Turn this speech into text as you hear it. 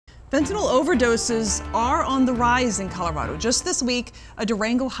Fentanyl overdoses are on the rise in Colorado. Just this week, a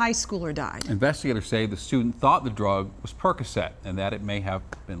Durango high schooler died. Investigators say the student thought the drug was Percocet and that it may have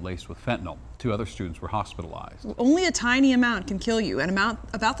been laced with fentanyl. 2 other students were hospitalized. Only a tiny amount can kill you, an amount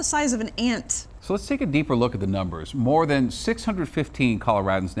about the size of an ant. So let's take a deeper look at the numbers. More than 615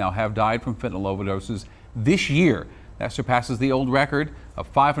 Coloradans now have died from fentanyl overdoses this year. That surpasses the old record of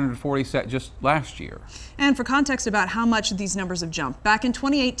 540 set just last year. And for context about how much these numbers have jumped, back in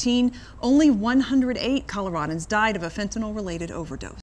 2018, only 108 Coloradans died of a fentanyl-related overdose.